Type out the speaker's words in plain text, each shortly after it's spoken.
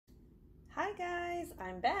guys,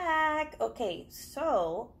 I'm back. Okay,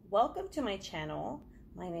 so welcome to my channel.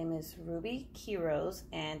 My name is Ruby Quiros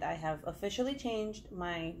and I have officially changed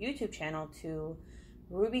my YouTube channel to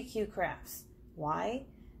Ruby Q Crafts. Why?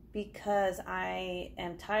 Because I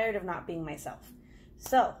am tired of not being myself.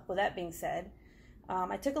 So with that being said,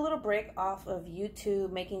 I took a little break off of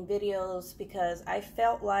YouTube making videos because I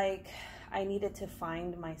felt like I needed to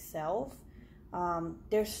find myself.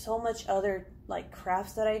 There's so much other like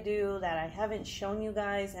crafts that I do that I haven't shown you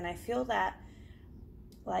guys, and I feel that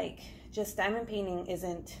like just diamond painting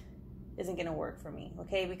isn't gonna work for me,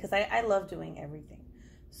 okay? Because I love doing everything.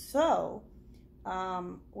 So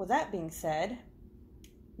with that being said,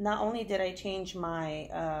 not only did I change my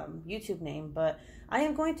YouTube name, but I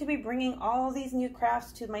am going to be bringing all these new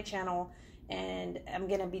crafts to my channel, and I'm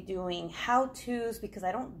gonna be doing how-tos because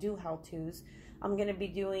I don't do how-tos. I'm gonna be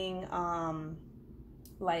doing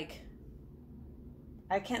like,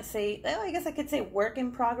 I can't say, well, I guess I could say work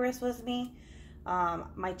in progress with me.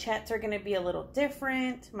 My chats are gonna be a little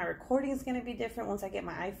different. My recording is gonna be different once I get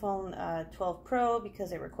my iPhone 12 Pro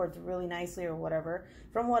because it records really nicely or whatever,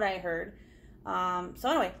 from what I heard. So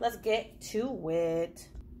anyway, let's get to it.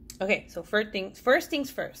 Okay, so first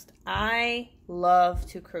things first. I love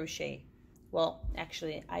to crochet. Well,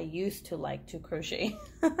 actually, I used to like to crochet.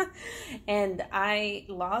 And I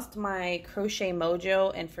lost my crochet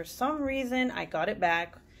mojo, and for some reason, I got it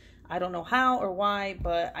back. I don't know how or why,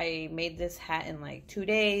 but I made this hat in like 2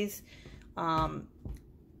 days.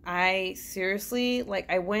 I seriously,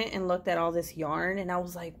 like, I went and looked at all this yarn, and I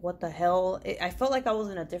was like, what the hell? I felt like I was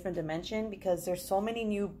in a different dimension because there's so many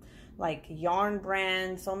new, like, yarn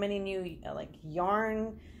brands, so many new, like,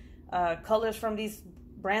 yarn colors from these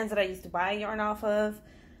brands that I used to buy yarn off of,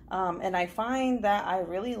 and I find that I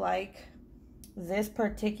really like this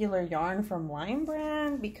particular yarn from Lime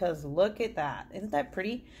brand because look at that, isn't that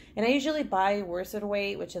pretty? And I usually buy worsted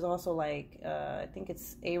weight, which is also like I think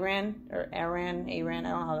it's Aran, I don't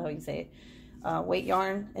know how the hell you say it, weight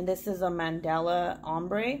yarn, and this is a Mandala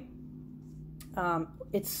ombre.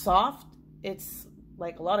 It's soft, it's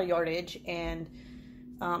like a lot of yardage, and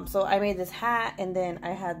so I made this hat, and then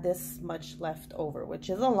I had this much left over, which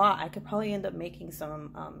is a lot. I could probably end up making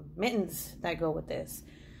some mittens that go with this.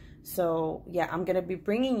 So yeah, I'm gonna be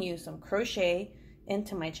bringing you some crochet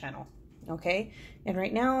into my channel, okay? And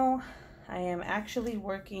right now I am actually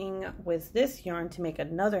working with this yarn to make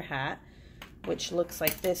another hat, which looks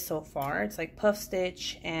like this so far. It's like puff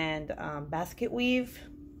stitch and basket weave,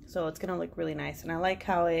 so it's gonna look really nice. And I like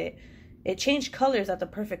how it changed colors at the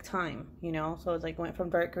perfect time, you know? So it's like went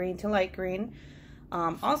from dark green to light green.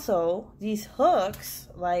 Also, these hooks,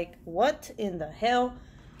 like what in the hell?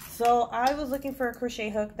 So I was looking for a crochet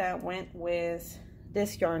hook that went with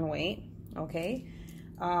this yarn weight, okay?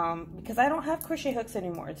 Because I don't have crochet hooks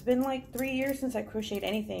anymore. It's been like 3 years since I crocheted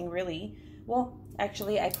anything, really. Well,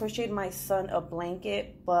 actually, I crocheted my son a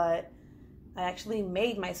blanket, but I actually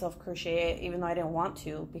made myself crochet it, even though I didn't want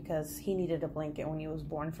to, because he needed a blanket when he was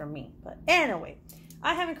born from me. But anyway,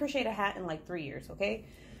 I haven't crocheted a hat in like 3 years, okay?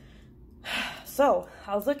 So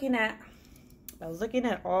I was looking at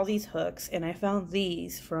all these hooks, and I found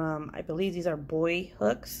these from, I believe these are boy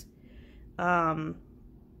hooks.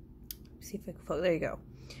 See if I can, there you go.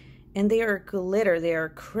 And they are glitter. They are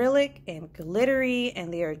acrylic and glittery,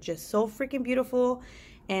 and they are just so freaking beautiful.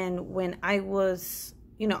 And when I was,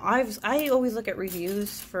 you know, I always look at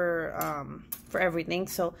reviews for everything.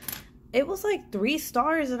 So it was like 3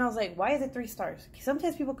 stars, and I was like, why is it 3 stars?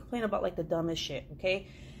 Sometimes people complain about like the dumbest shit, okay?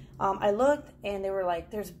 I looked, and they were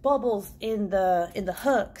like, there's bubbles in the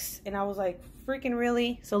hooks, and I was like, freaking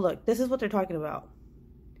really? So look, this is what they're talking about.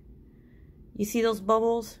 You see those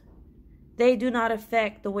bubbles? They do not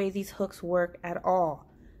affect the way these hooks work at all,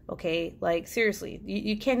 okay? Like seriously,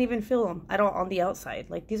 you can't even feel them at all on the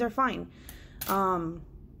outside. Like these are fine. And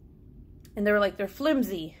they were like, they're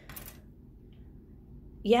flimsy.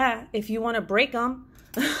 Yeah, if you want to break them.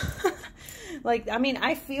 Like, I mean,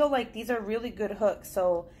 I feel like these are really good hooks.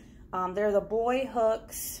 So they're the boy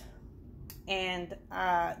hooks, and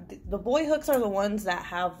the boy hooks are the ones that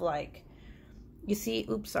have like, you see,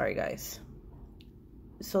 oops, sorry guys.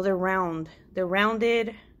 So they're round, they're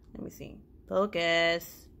rounded. Let me see,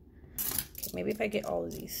 focus. Okay, maybe if I get all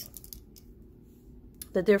of these.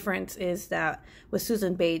 The difference is that with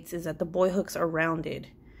Susan Bates is that the boy hooks are rounded.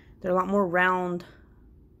 They're a lot more round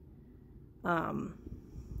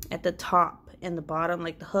at the top and the bottom,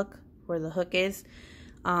 like the hook, where the hook is.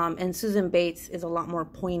 And Susan Bates is a lot more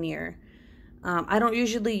pointier. I don't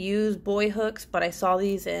usually use boy hooks, but I saw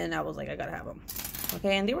these and I was like, I gotta have them.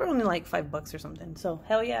 Okay, and they were only like $5 or something, so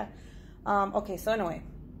hell yeah. Okay, so anyway,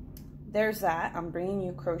 there's that. I'm bringing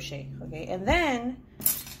you crochet, okay? And then,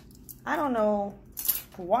 I don't know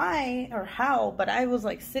why or how, but I was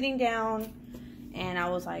like sitting down and I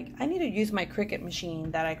was like, I need to use my Cricut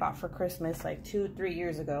machine that I got for Christmas like 2-3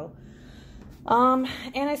 years ago. And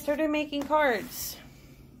I started making cards.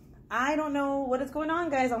 I don't know what is going on,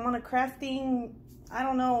 guys. I'm on a crafting, I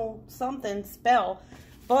don't know, something spell.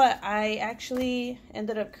 But I actually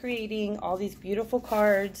ended up creating all these beautiful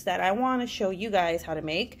cards that I want to show you guys how to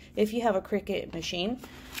make if you have a Cricut machine.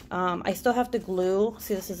 I still have to glue.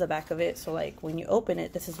 See, this is the back of it. So like when you open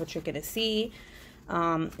it, this is what you're going to see.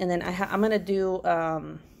 And then I'm going to do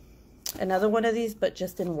another one of these, but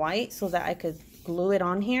just in white so that I could glue it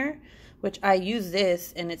on here, which I use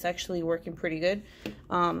this and it's actually working pretty good.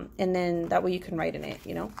 And then that way you can write in it,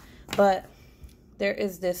 you know. But there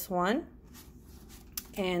is this one.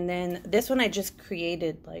 And then this one I just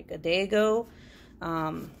created like a day ago.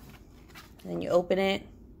 And then you open it.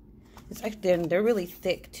 It's actually, they're really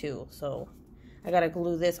thick too. So I gotta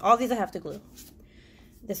glue this. All these I have to glue.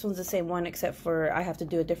 This one's the same one except for I have to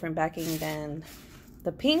do a different backing than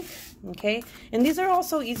the pink. Okay. And these are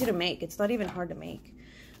also easy to make. It's not even hard to make.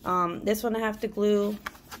 This one I have to glue.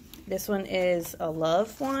 This one is a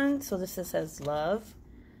love one. So this says love.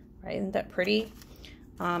 Right? Isn't that pretty?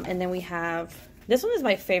 And then we have... This one is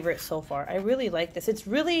my favorite so far. I really like this. It's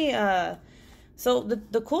really, so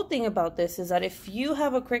the cool thing about this is that if you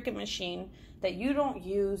have a Cricut machine that you don't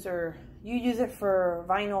use, or you use it for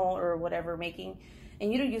vinyl or whatever making,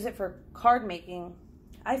 and you don't use it for card making,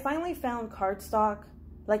 I finally found cardstock,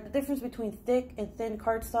 like the difference between thick and thin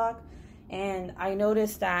cardstock. And I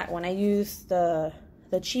noticed that when I use the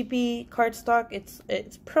cheapy cardstock,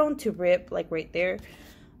 it's prone to rip, like right there.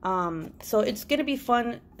 So it's gonna be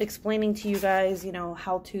fun explaining to you guys, you know,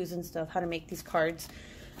 how-tos and stuff, how to make these cards.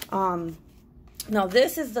 Now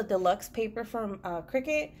this is the deluxe paper from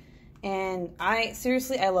Cricut, and I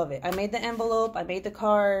love it. I made the envelope, I made the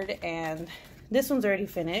card, and this one's already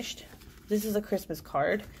finished. This is a Christmas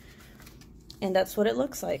card, and that's what it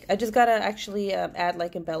looks like. I just gotta actually add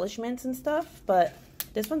like embellishments and stuff, but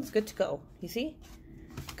this one's good to go. You see?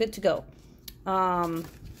 Good to go.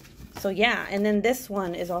 So yeah, and then this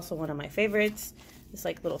one is also one of my favorites. It's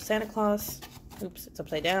like little Santa Claus. Oops, it's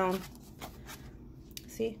upside down.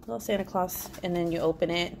 See, little Santa Claus. And then you open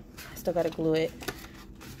it. I still gotta glue it.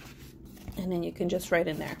 And then you can just write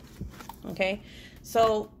in there. Okay,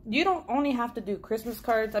 so you don't only have to do Christmas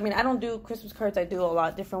cards. I mean, I don't do Christmas cards. I do a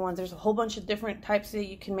lot of different ones. There's a whole bunch of different types that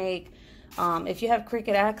you can make. If you have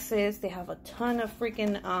Cricut Access, they have a ton of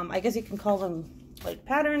freaking, I guess you can call them like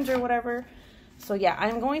patterns or whatever. So yeah,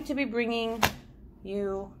 I'm going to be bringing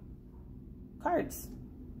you cards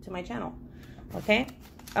to my channel, okay?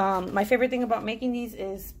 My favorite thing about making these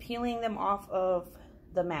is peeling them off of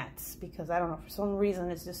the mats, because I don't know, for some reason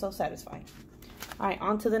it's just so satisfying. All right,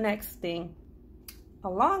 on to the next thing.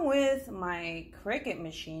 Along with my Cricut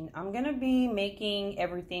machine, I'm gonna be making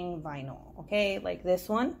everything vinyl, okay? Like this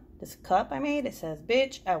one, this cup I made, it says,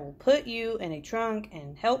 "Bitch, I will put you in a trunk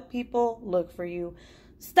and help people look for you.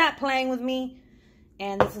 Stop playing with me."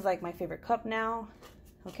 And this is like my favorite cup now,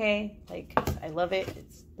 okay? Like, I love it.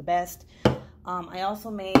 It's the best.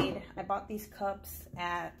 I bought these cups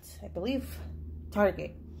at, I believe,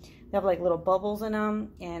 Target. They have like little bubbles in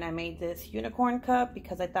them. And I made this unicorn cup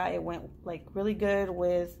because I thought it went like really good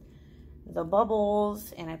with the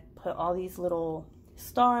bubbles. And I put all these little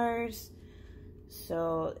stars.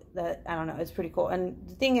 So that, I don't know, it's pretty cool. And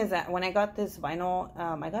the thing is that when I got this vinyl,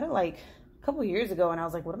 I got it like a couple years ago. And I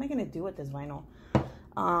was like, what am I going to do with this vinyl?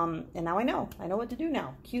 And now I know what to do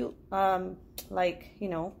now. Cute, like, you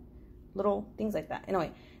know, little things like that.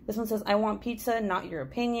 Anyway, this one says, "I want pizza, not your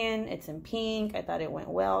opinion." It's in pink. I thought it went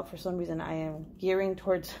well. For some reason, I am gearing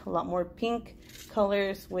towards a lot more pink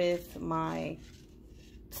colors with my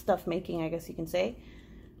stuff making, I guess you can say.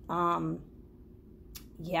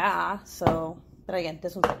 Yeah, so, but again,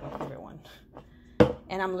 this one's like my favorite one.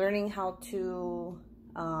 And I'm learning how to,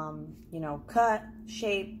 you know, cut,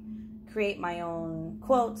 shape, create my own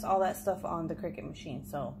quotes, all that stuff on the Cricut machine.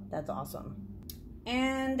 So that's awesome.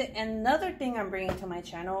 And another thing I'm bringing to my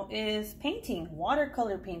channel is painting,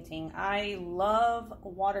 watercolor painting. I love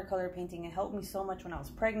watercolor painting. It helped me so much when I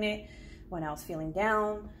was pregnant, when I was feeling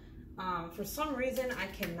down. For some reason, I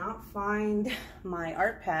cannot find my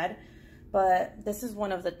art pad, but this is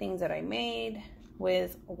one of the things that I made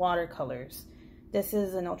with watercolors. This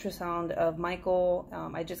is an ultrasound of Michael.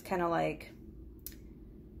 I just kind of like,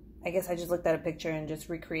 I guess I just looked at a picture and just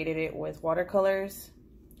recreated it with watercolors.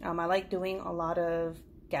 I like doing a lot of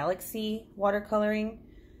galaxy watercoloring,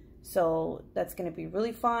 so that's going to be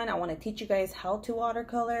really fun. I want to teach you guys how to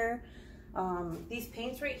watercolor. These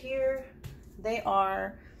paints right here, they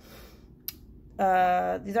are,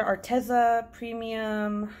 these are Arteza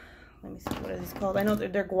Premium. Let me see, what are these called? I know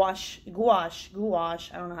they're gouache. I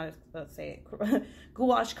don't know how to say it.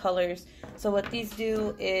 Gouache colors. So what these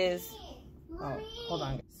do is, oh, hold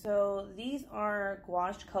on. So these are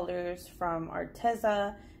gouache colors from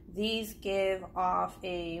Arteza. These give off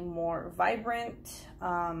a more vibrant,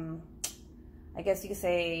 I guess you could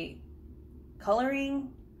say,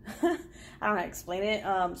 coloring. I don't know how to explain it.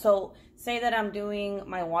 So say that I'm doing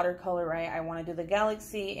my watercolor, right? I want to do the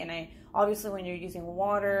galaxy, and obviously when you're using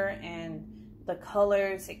water and the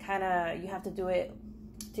colors, it kind of, you have to do it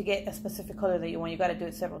to get a specific color that you want. You got to do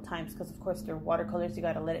it several times because of course they're watercolors. You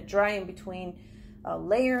got to let it dry in between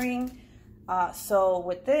layering. So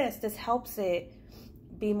with this helps it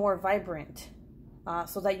be more vibrant,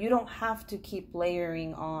 so that you don't have to keep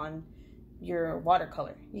layering on your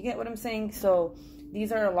watercolor. You get what I'm saying? So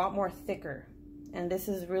these are a lot more thicker, and this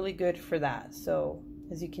is really good for that. So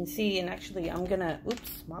as you can see, and actually I'm gonna,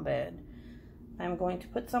 oops, my bad. I'm going to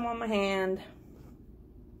put some on my hand.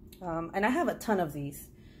 And I have a ton of these.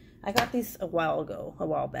 I got these a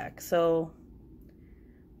while back. So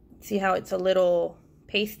see how it's a little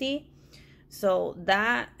pasty? So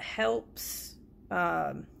that helps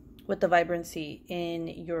with the vibrancy in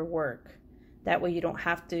your work. That way you don't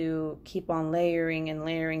have to keep on layering and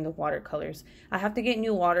layering the watercolors. I have to get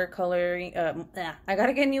new watercoloring. I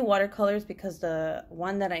gotta get new watercolors because the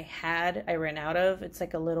one that I had, I ran out of. It's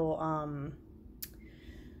like a little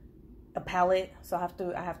a palette, so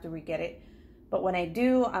I have to re-get it. But when I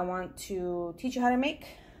do, I want to teach you how to make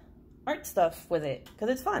art stuff with it because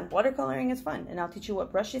it's fun. Watercoloring is fun, and I'll teach you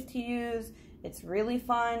what brushes to use. It's really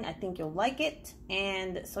fun. I think you'll like it.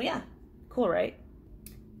 And so yeah, cool, right?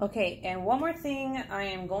 Okay, and one more thing I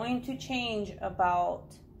am going to change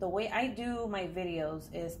about the way I do my videos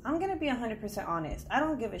is I'm going to be 100% honest. I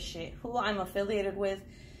don't give a shit who I'm affiliated with.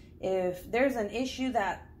 If there's an issue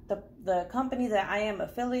that the company that I am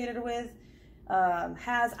affiliated with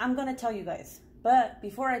has, I'm going to tell you guys. But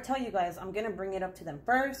before I tell you guys, I'm going to bring it up to them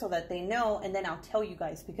first so that they know, and then I'll tell you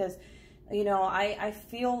guys. Because, you know, I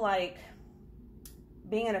feel like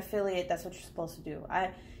being an affiliate, that's what you're supposed to do.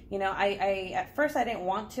 You know, I at first I didn't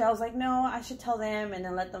want to. I was like, no, I should tell them and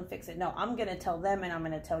then let them fix it. No, I'm going to tell them, and I'm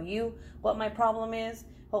going to tell you what my problem is.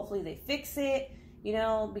 Hopefully they fix it, you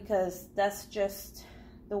know, because that's just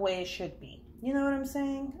the way it should be. You know what I'm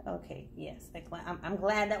saying? Okay, yes. I'm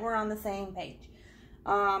glad that we're on the same page.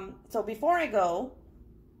 So before I go,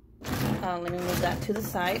 let me move that to the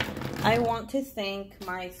side. I want to thank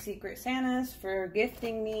my Secret Santas for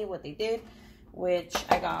gifting me what they did, which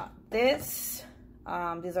I got this.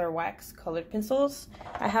 These are wax colored pencils.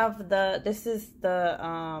 I have this is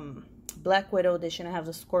the Black Widow edition. I have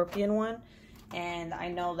the Scorpion one, and I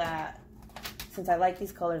know that since I like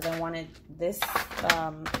these colors, I wanted this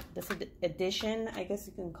this edition, I guess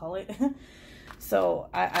you can call it. So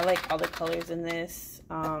I like all the colors in this.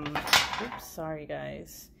 Oops, sorry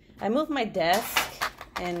guys. I moved my desk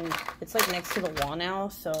and it's like next to the wall now,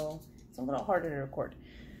 so it's a little harder to record.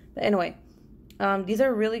 But anyway, these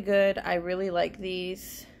are really good. I really like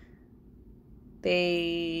these.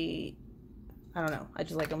 I don't know, I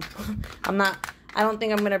just like them. I don't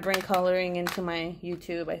think I'm gonna bring coloring into my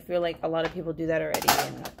YouTube. I feel like a lot of people do that already,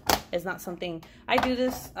 and it's not something. I do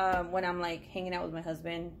this when I'm like hanging out with my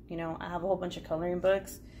husband. You know, I have a whole bunch of coloring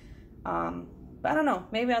books. But I don't know.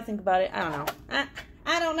 Maybe I'll think about it. I don't know.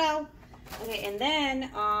 I don't know. Okay, and then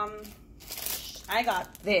I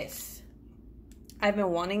got this. I've been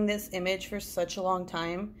wanting this image for such a long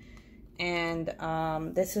time, and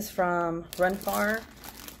this is from Run Far,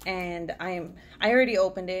 and I already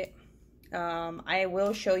opened it. I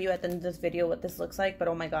will show you at the end of this video what this looks like, but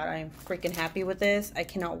oh my god, I am freaking happy with this. I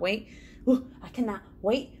cannot wait. Ooh, I cannot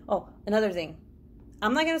wait. Oh, another thing.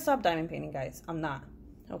 I'm not gonna stop diamond painting, guys. I'm not.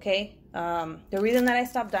 Okay? The reason that I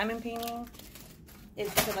stopped diamond painting is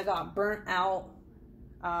because I got burnt out.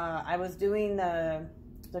 I was doing the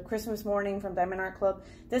Christmas morning from Diamond Art Club.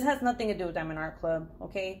 This has nothing to do with Diamond Art Club,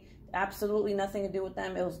 okay? Absolutely nothing to do with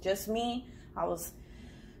them. It was just me.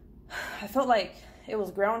 I felt like it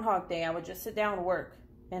was Groundhog Day. I would just sit down and work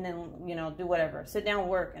and then, you know, do whatever. Sit down,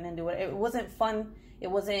 work, and then do it. It wasn't fun. It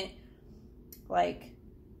wasn't, like,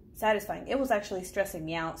 satisfying. It was actually stressing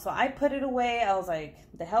me out. So I put it away. I was like,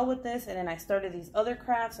 the hell with this. And then I started these other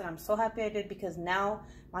crafts, and I'm so happy I did, because now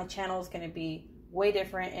my channel is going to be way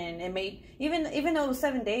different. And it made, even though it was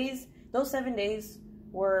 7 days, those 7 days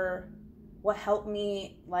were what helped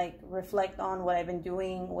me, like, reflect on what I've been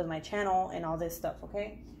doing with my channel and all this stuff,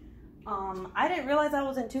 okay? I didn't realize I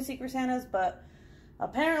was in 2 Secret Santas, but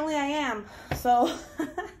apparently I am. So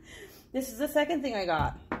this is the second thing I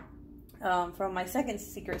got from my second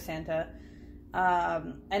Secret Santa.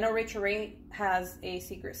 I know Rachel Ray has a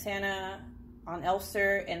Secret Santa on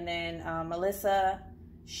Elster, and then Melissa,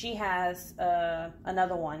 she has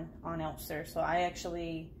another one on Elster. So I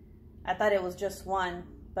thought it was just one,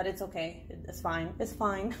 but it's okay. It's fine. It's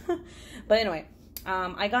fine. But anyway,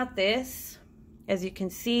 I got this. As you can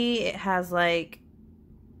see, it has like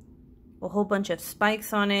a whole bunch of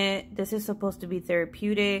spikes on it. This is supposed to be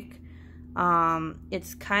therapeutic.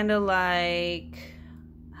 It's kind of like,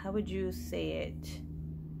 how would you say it?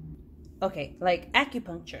 Okay, like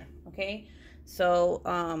acupuncture, okay? So,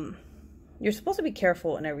 you're supposed to be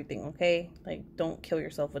careful and everything, okay? Like, don't kill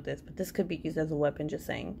yourself with this, but this could be used as a weapon, just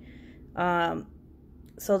saying.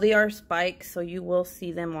 So they are spikes, so you will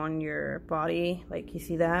see them on your body, like you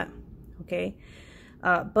see that, okay?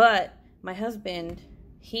 But my husband,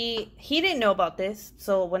 he didn't know about this,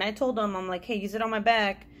 so when I told him, I'm like, hey, use it on my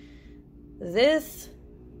back, this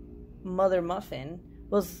mother muffin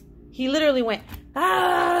he literally went,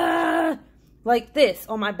 ah, like this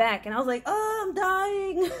on my back, and I was like, oh, I'm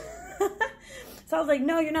dying. So I was like,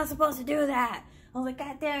 no, you're not supposed to do that. I was like,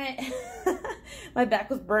 God damn it. My back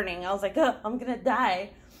was burning. I was like, oh, I'm gonna die.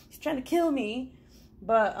 He's trying to kill me.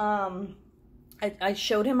 But I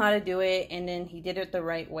showed him how to do it, and then he did it the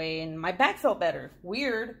right way, and my back felt better.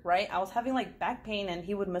 Weird, right? I was having like back pain, and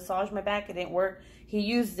he would massage my back. It didn't work. He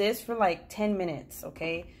used this for like 10 minutes,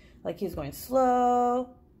 okay? Like he was going slow,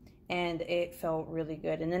 and it felt really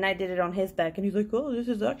good. And then I did it on his back, and he's like, oh, this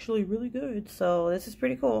is actually really good. So this is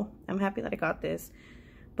pretty cool. I'm happy that I got this.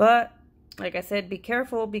 But like I said, be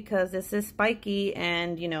careful, because this is spiky,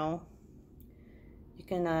 and you know, you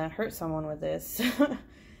can hurt someone with this.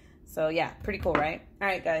 So yeah, pretty cool, right? All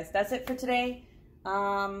right, guys, that's it for today.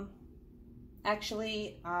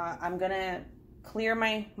 Actually, I'm gonna clear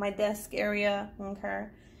my desk area, okay?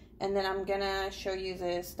 And then I'm gonna show you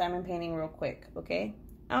this diamond painting real quick, okay?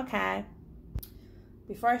 Okay.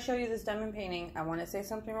 Before I show you this diamond painting, I want to say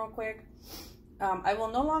something real quick. I will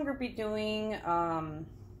no longer be doing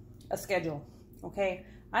a schedule, okay?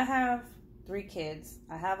 I have 3 kids.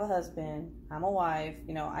 I have a husband. I'm a wife.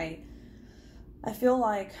 You know, I feel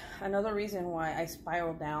like another reason why I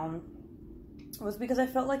spiraled down was because I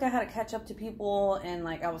felt like I had to catch up to people, and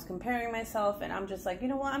like I was comparing myself, and I'm just like, you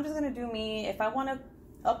know what? I'm just going to do me. If I want to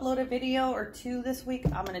upload a video or 2 this week,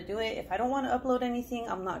 I'm going to do it. If I don't want to upload anything,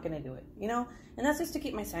 I'm not going to do it, you know? And that's just to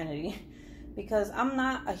keep my sanity, because I'm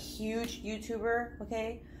not a huge YouTuber,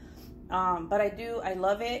 okay? But I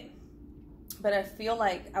love it. But I feel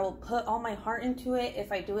like I will put all my heart into it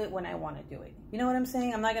if I do it when I want to do it. You know what I'm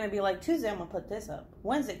saying? I'm not going to be like, Tuesday, I'm going to put this up.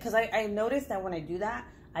 Wednesday, because I noticed that when I do that,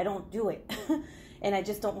 I don't do it. And I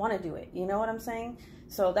just don't want to do it. You know what I'm saying?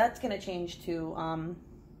 So that's going to change too.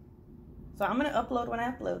 So I'm going to upload when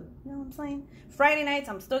I upload. You know what I'm saying? Friday nights,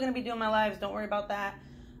 I'm still going to be doing my lives. Don't worry about that.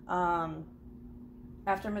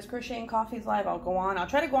 After Miss Crocheting Coffee's live, I'll go on. I'll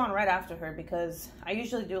try to go on right after her, because I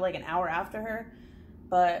usually do like an hour after her.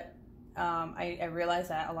 But I realize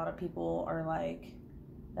that a lot of people are like,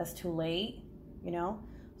 that's too late, you know?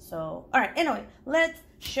 So, all right, anyway, let's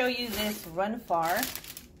show you this Run Far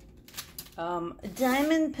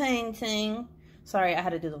diamond painting. Sorry, I had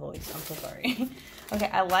to do the voice. I'm so sorry.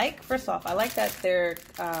 Okay, first off, I like that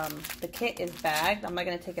the kit is bagged. I'm not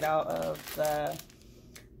going to take it out of the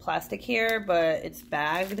plastic here, but it's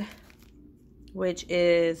bagged, which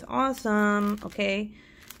is awesome, okay?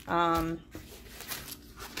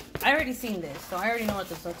 I already seen this, so I already know what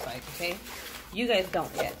this looks like, okay? You guys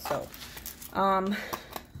don't yet, so.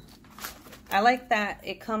 I like that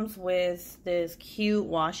it comes with this cute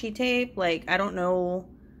washi tape. Like, I don't know.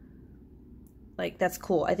 Like, that's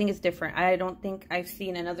cool. I think it's different. I don't think I've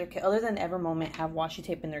seen another kit, other than Ever Moment, have washi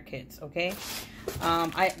tape in their kits, okay?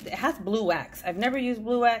 It has blue wax. I've never used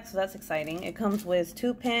blue wax, so that's exciting. It comes with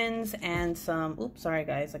 2 pins and some, oops, sorry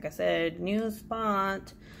guys, like I said, new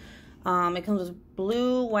spot. It comes with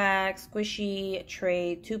blue wax, squishy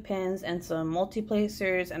tray, 2 pins, and some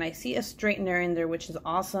multi-placers. And I see a straightener in there, which is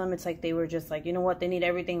awesome. It's like they were just like, you know what? They need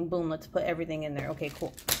everything. Boom, let's put everything in there. Okay,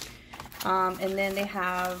 cool. And then they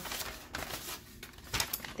have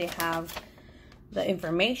the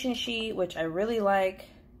information sheet, which I really like,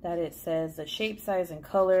 that it says the shape, size, and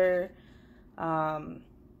color.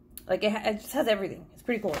 Like it just has everything. It's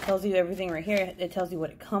pretty cool. It tells you everything right here. It tells you what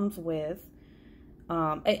it comes with.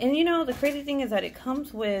 And you know, the crazy thing is that it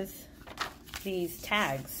comes with these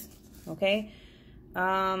tags, okay?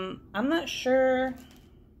 I'm not sure.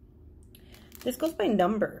 This goes by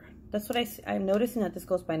number. That's what I'm noticing, that this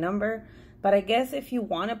goes by number. But I guess if you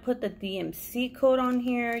want to put the DMC code on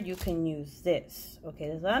here, you can use this. Okay,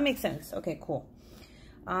 does that make sense? Okay, cool.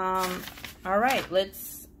 All right,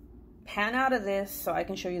 let's pan out of this so I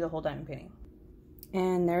can show you the whole diamond painting.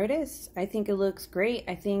 And there it is. I think it looks great.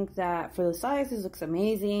 I think that for the size, this looks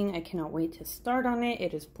amazing. I cannot wait to start on it.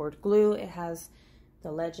 It is poured glue. It has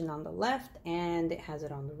the legend on the left and it has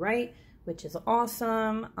it on the right, which is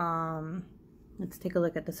awesome. Let's take a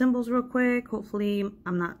look at the symbols real quick. Hopefully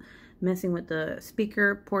I'm not messing with the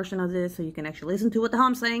speaker portion of this so you can actually listen to what the hell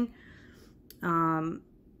I'm saying.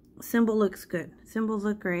 Symbol looks good. Symbols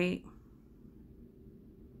look great.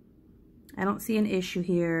 I don't see an issue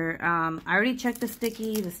here. I already checked the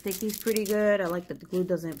sticky. The sticky's pretty good. I like that the glue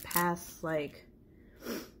doesn't pass like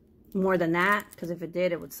more than that, because if it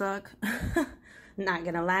did, it would suck. Not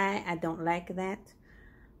gonna lie, I don't like that.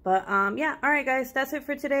 But yeah, all right guys, that's it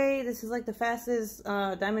for today. This is like the fastest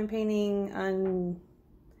diamond painting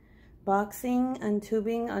unboxing,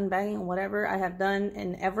 untubing, unbagging, whatever I have done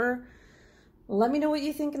in ever. Let me know what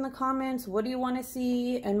you think in the comments. What do you want to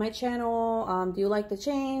see in my channel? Do you like the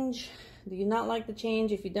change? Do you not like the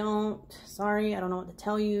change? If you don't, sorry, I don't know what to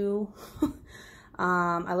tell you.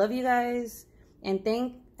 I love you guys. And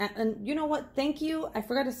you know what? Thank you. I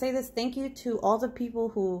forgot to say this. Thank you to all the people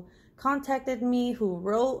who contacted me, who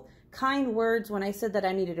wrote kind words when I said that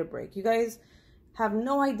I needed a break. You guys have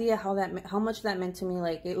no idea how much that meant to me.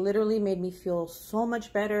 Like, it literally made me feel so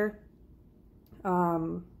much better.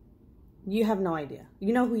 You have no idea.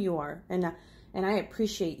 You know who you are, and I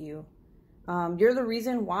appreciate you. You're the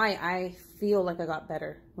reason why I feel like I got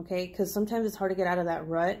better, okay? Because sometimes it's hard to get out of that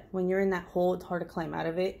rut. When you're in that hole, it's hard to climb out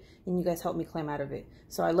of it, and you guys helped me climb out of it.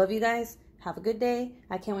 So I love you guys. Have a good day.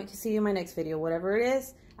 I can't wait to see you in my next video. Whatever it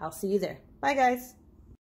is, I'll see you there. Bye, guys.